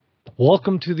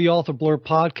Welcome to the Author Blurb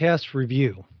Podcast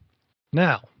Review.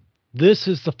 Now, this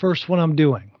is the first one I'm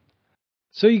doing.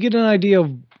 So you get an idea of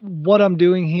what I'm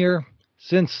doing here.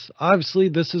 Since obviously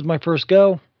this is my first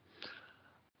go,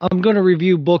 I'm going to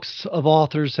review books of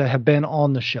authors that have been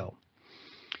on the show.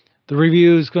 The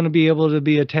review is going to be able to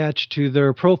be attached to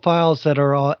their profiles that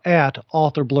are at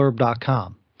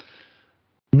authorblurb.com.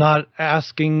 I'm not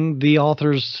asking the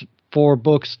authors for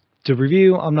books to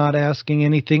review. I'm not asking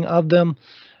anything of them.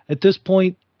 At this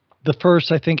point, the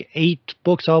first, 8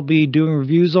 books I'll be doing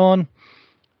reviews on,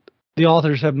 the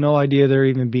authors have no idea they're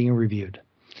even being reviewed.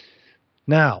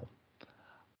 Now,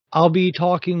 I'll be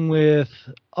talking with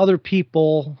other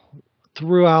people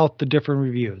throughout the different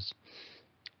reviews.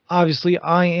 Obviously,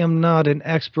 I am not an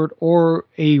expert or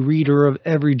a reader of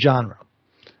every genre.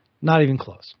 Not even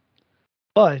close.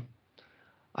 But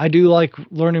I do like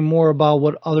learning more about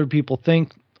what other people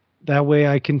think. That way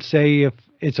I can say if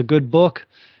it's a good book.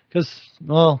 Because,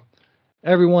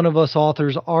 every one of us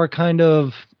authors are kind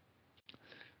of,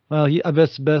 I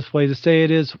guess the best way to say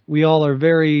it is we all are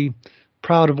very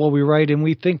proud of what we write, and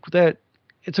we think that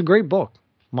it's a great book.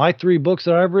 My 3 books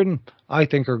that I've written, I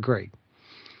think are great.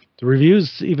 The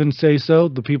reviews even say so.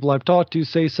 The people I've talked to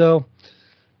say so.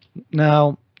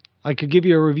 Now, I could give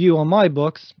you a review on my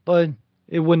books, but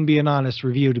it wouldn't be an honest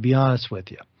review, to be honest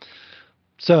with you.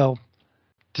 So,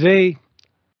 today,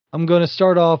 I'm going to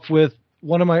start off with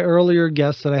one of my earlier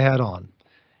guests that I had on.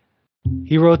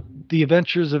 He wrote The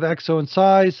Adventures of Exo and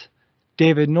Size,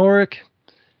 David Norek.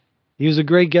 He was a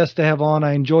great guest to have on.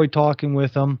 I enjoyed talking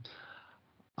with him.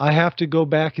 I have to go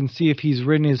back and see if he's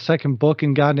written his second book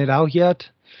and gotten it out yet.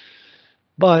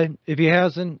 But if he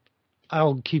hasn't,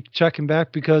 I'll keep checking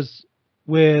back, because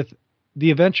with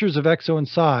The Adventures of Exo and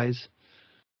Size,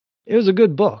 it was a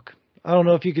good book. I don't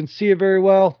know if you can see it very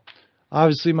well.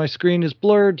 Obviously, my screen is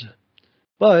blurred,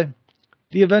 but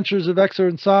The Adventures of Exo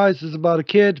and Size is about a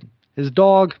kid, his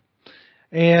dog,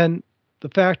 and the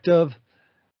fact of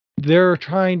they're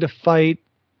trying to fight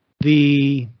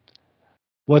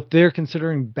what they're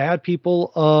considering bad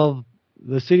people of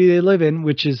the city they live in,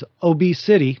 which is Obese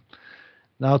City.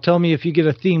 Now tell me if you get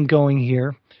a theme going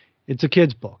here. It's a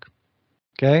kid's book.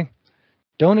 Okay?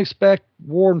 Don't expect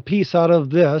war and peace out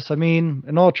of this.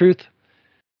 In all truth,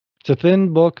 it's a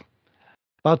thin book,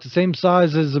 about the same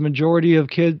size as the majority of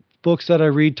kid books that I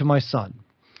read to my son.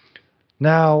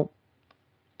 Now,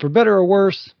 for better or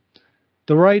worse,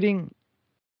 the writing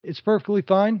is perfectly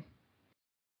fine,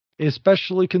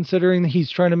 especially considering that he's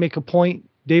trying to make a point.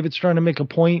 David's trying to make a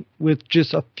point with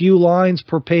just a few lines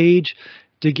per page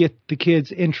to get the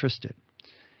kids interested.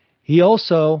 He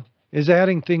also is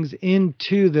adding things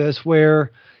into this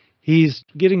where he's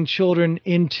getting children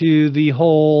into the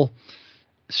whole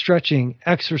stretching,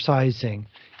 exercising,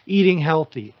 eating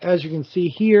healthy. As you can see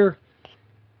here,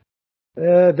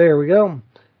 there we go.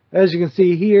 As you can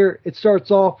see here, it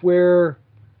starts off where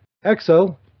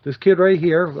Exo, this kid right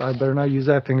here, I better not use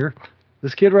that finger.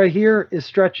 This kid right here is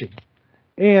stretching.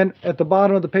 And at the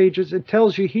bottom of the pages, it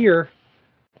tells you here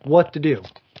what to do.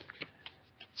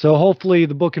 So hopefully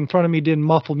the book in front of me didn't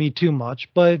muffle me too much.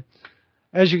 But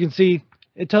as you can see,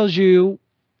 it tells you,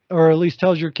 or at least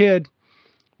tells your kid,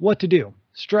 what to do.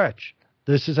 Stretch.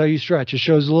 This is how you stretch. It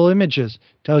shows little images.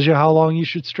 Tells you how long you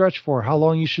should stretch for, how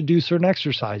long you should do certain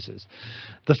exercises.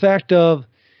 The fact of,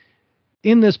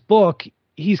 in this book,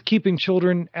 he's keeping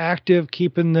children active,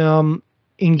 keeping them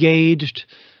engaged.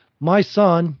 My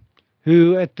son,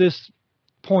 who at this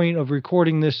point of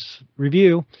recording this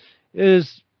review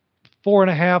is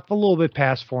 4.5, a little bit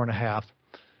past 4.5.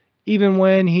 Even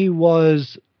when he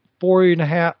was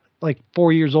 4.5, like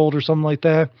 4 years old or something like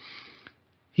that,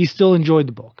 he still enjoyed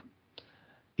the book.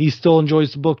 He still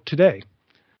enjoys the book today.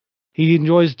 He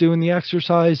enjoys doing the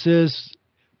exercises,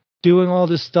 doing all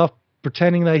this stuff,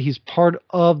 pretending that he's part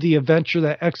of the adventure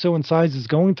that Exo and Size is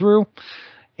going through.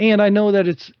 And I know that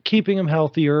it's keeping him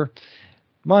healthier.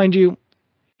 Mind you,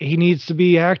 he needs to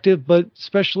be active, but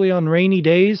especially on rainy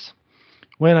days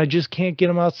when I just can't get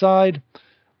him outside,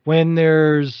 when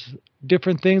there's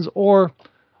different things, or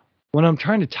when I'm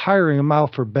trying to tire him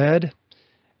out for bed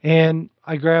and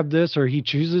I grab this, or he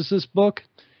chooses this book,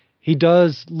 he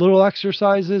does little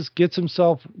exercises, gets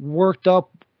himself worked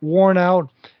up, worn out,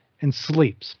 and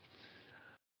sleeps.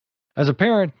 As a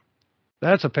parent,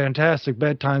 that's a fantastic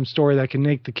bedtime story that can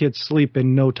make the kids sleep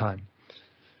in no time.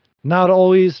 Not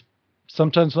always.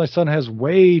 Sometimes my son has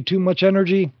way too much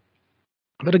energy.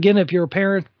 But again, if you're a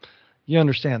parent, you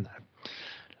understand that.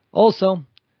 Also,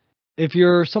 if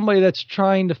you're somebody that's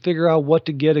trying to figure out what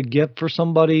to get a gift for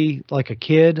somebody, like a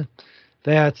kid,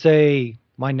 that's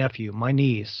my nephew, my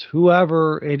niece,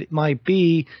 whoever it might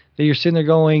be, that you're sitting there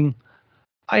going,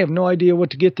 I have no idea what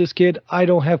to get this kid. I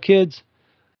don't have kids.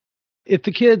 If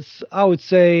the kid's, I would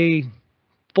say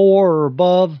 4 or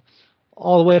above,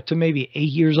 all the way up to maybe 8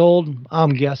 years old,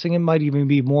 I'm guessing it might even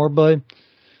be more, but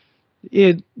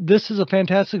this is a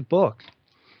fantastic book.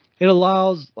 It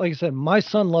allows, like I said, my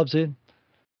son loves it.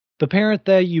 The parent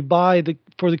that you buy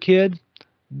for the kid,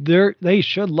 they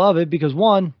should love it because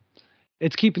one,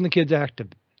 it's keeping the kids active.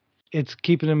 It's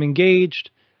keeping them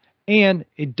engaged, and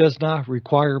it does not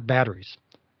require batteries.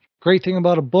 Great thing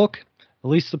about a book, at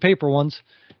least the paper ones,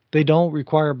 they don't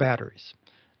require batteries.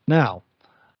 Now,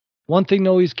 one thing to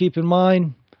always keep in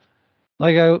mind,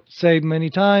 like I say many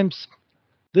times,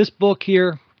 this book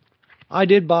here, I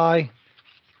did buy,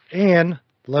 and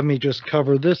let me just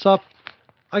cover this up.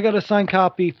 I got a signed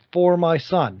copy for my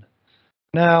son.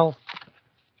 Now,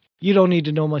 you don't need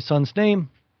to know my son's name.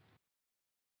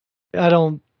 I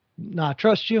don't not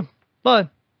trust you, but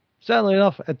sadly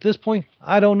enough, at this point,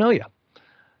 I don't know you.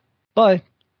 But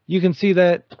you can see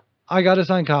that I got a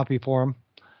signed copy for him.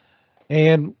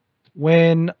 And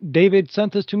when David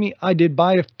sent this to me, I did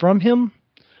buy it from him.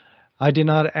 I did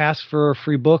not ask for a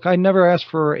free book. I never asked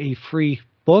for a free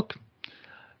book.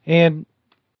 And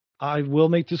I will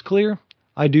make this clear.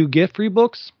 I do get free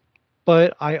books,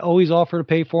 but I always offer to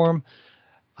pay for them.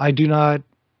 I do not,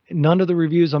 none of the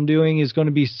reviews I'm doing is going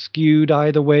to be skewed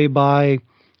either way by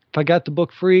if I got the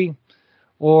book free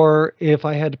or if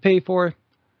I had to pay for it.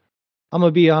 I'm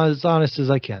going to be as honest as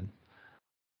I can.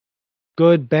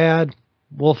 Good, bad,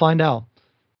 we'll find out.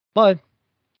 But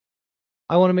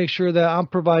I want to make sure that I'm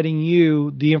providing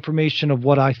you the information of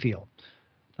what I feel.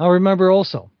 Now remember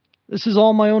also, this is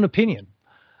all my own opinion.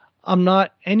 I'm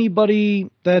not anybody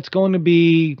that's going to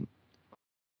be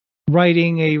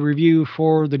writing a review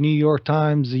for the New York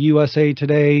Times, the USA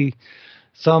Today,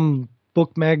 some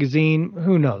book magazine,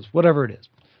 who knows, whatever it is.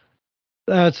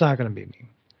 That's not going to be me.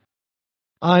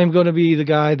 I'm going to be the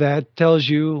guy that tells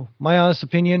you my honest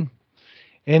opinion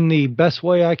in the best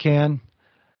way I can,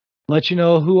 let you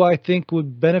know who I think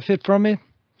would benefit from it,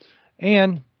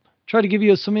 and try to give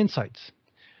you some insights.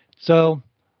 So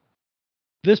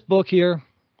this book here,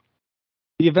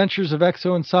 The Adventures of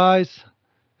Exo and Sais,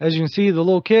 as you can see, the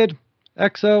little kid,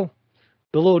 Exo,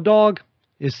 the little dog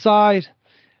is Sais.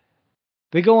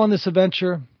 They go on this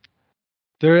adventure.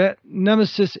 Their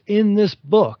nemesis in this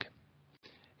book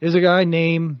is a guy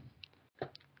named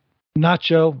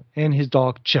Nacho and his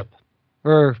dog Chip.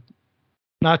 Or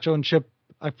Nacho and Chip,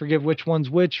 I forget which one's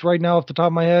which right now off the top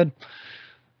of my head.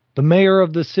 The mayor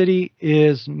of the city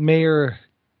is Mayor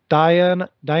Diana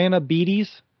Beatties.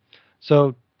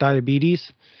 So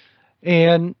diabetes.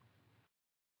 And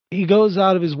he goes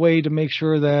out of his way to make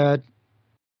sure that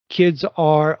kids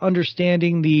are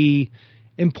understanding the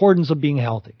importance of being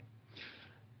healthy,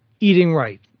 eating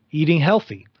right, eating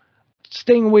healthy,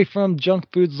 staying away from junk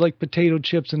foods like potato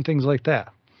chips and things like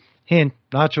that. Hint,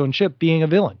 Nacho and Chip being a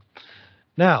villain.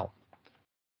 Now,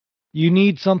 you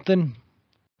need something,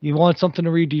 you want something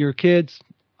to read to your kids,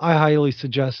 I highly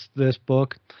suggest this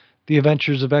book, The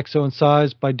Adventures of Exo and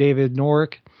Sais by David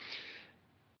Norwick.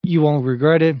 You won't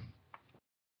regret it.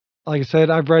 Like I said,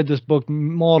 I've read this book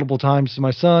multiple times to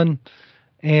my son,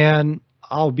 and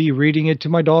I'll be reading it to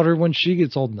my daughter when she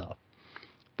gets old enough.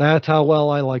 That's how well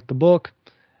I like the book,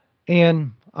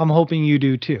 and I'm hoping you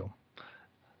do too.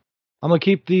 I'm going to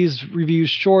keep these reviews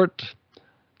short,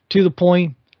 to the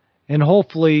point, and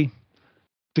hopefully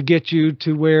to get you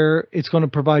to where it's going to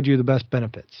provide you the best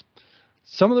benefits.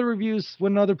 Some of the reviews,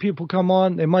 when other people come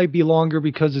on, they might be longer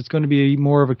because it's going to be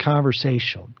more of a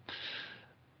conversation.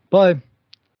 But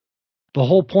the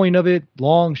whole point of it,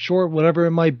 long, short, whatever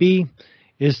it might be,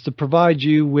 is to provide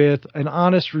you with an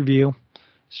honest review,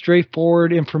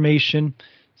 straightforward information,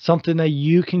 something that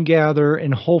you can gather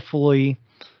and hopefully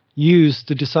use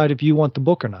to decide if you want the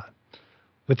book or not.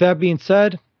 With that being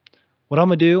said, what I'm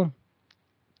going to do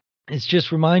is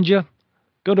just remind you,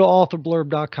 go to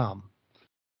authorblurb.com.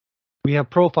 We have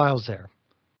profiles there.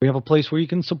 We have a place where you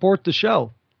can support the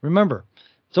show. Remember,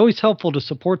 it's always helpful to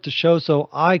support the show so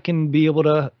I can be able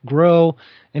to grow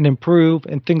and improve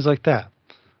and things like that.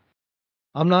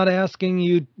 I'm not asking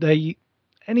you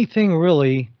anything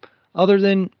really other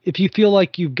than if you feel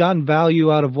like you've gotten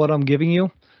value out of what I'm giving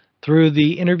you through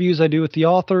the interviews I do with the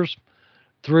authors,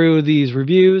 through these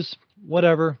reviews,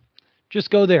 whatever,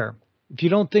 just go there. If you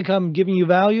don't think I'm giving you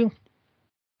value,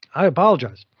 I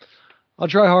apologize. I'll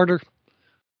try harder.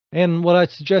 And what I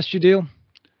suggest you do,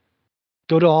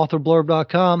 go to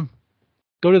authorblurb.com,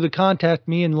 go to the contact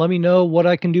me and let me know what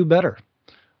I can do better.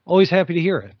 Always happy to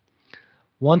hear it.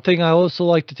 One thing I also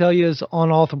like to tell you is on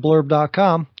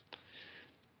authorblurb.com,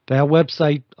 that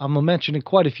website, I'm going to mention it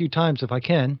quite a few times if I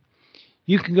can,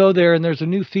 you can go there and there's a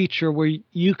new feature where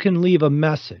you can leave a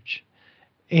message.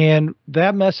 And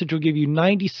that message will give you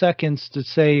 90 seconds to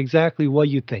say exactly what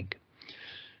you think.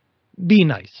 Be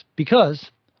nice, because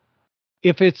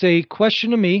if it's a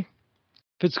question to me,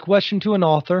 if it's a question to an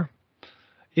author,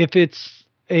 if it's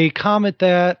a comment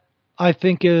that I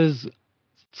think is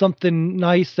something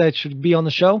nice that should be on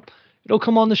the show, it'll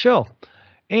come on the show.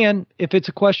 And if it's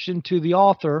a question to the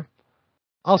author,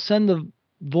 I'll send the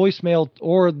voicemail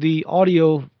or the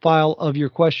audio file of your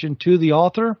question to the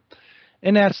author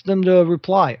and ask them to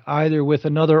reply either with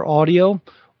another audio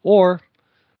or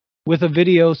with a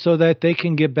video so that they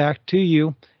can get back to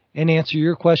you and answer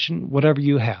your question, whatever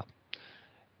you have.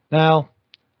 Now,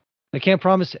 I can't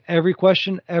promise every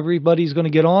question everybody's going to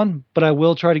get on, but I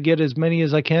will try to get as many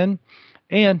as I can,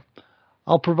 and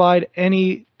I'll provide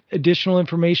any additional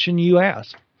information you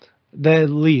ask, that at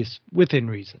least within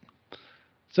reason.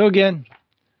 So again,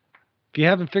 if you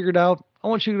haven't figured out, I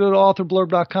want you to go to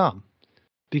authorblurb.com,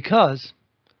 because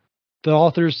the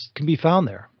authors can be found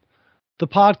there. The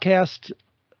podcast,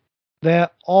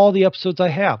 that all the episodes I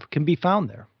have can be found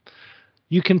there.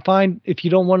 You can find, if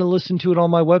you don't want to listen to it on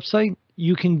my website,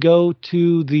 you can go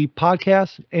to the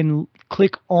podcast and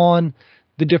click on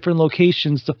the different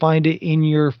locations to find it in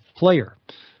your player,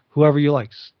 whoever you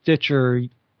like, Stitcher,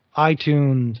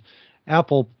 iTunes,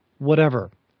 Apple,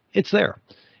 whatever. It's there.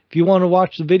 If you want to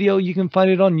watch the video, you can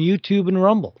find it on YouTube and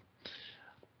Rumble.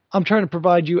 I'm trying to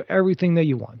provide you everything that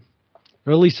you want,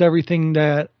 or at least everything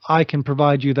that I can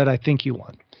provide you that I think you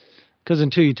want. Because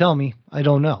until you tell me, I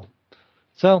don't know.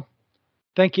 So,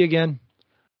 thank you again.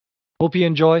 Hope you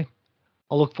enjoy.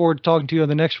 I'll look forward to talking to you on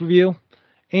the next review.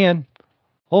 And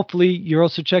hopefully you're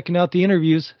also checking out the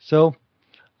interviews. So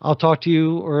I'll talk to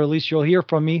you, or at least you'll hear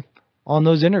from me on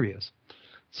those interviews.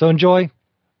 So enjoy.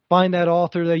 Find that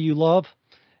author that you love.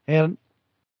 And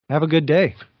have a good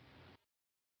day.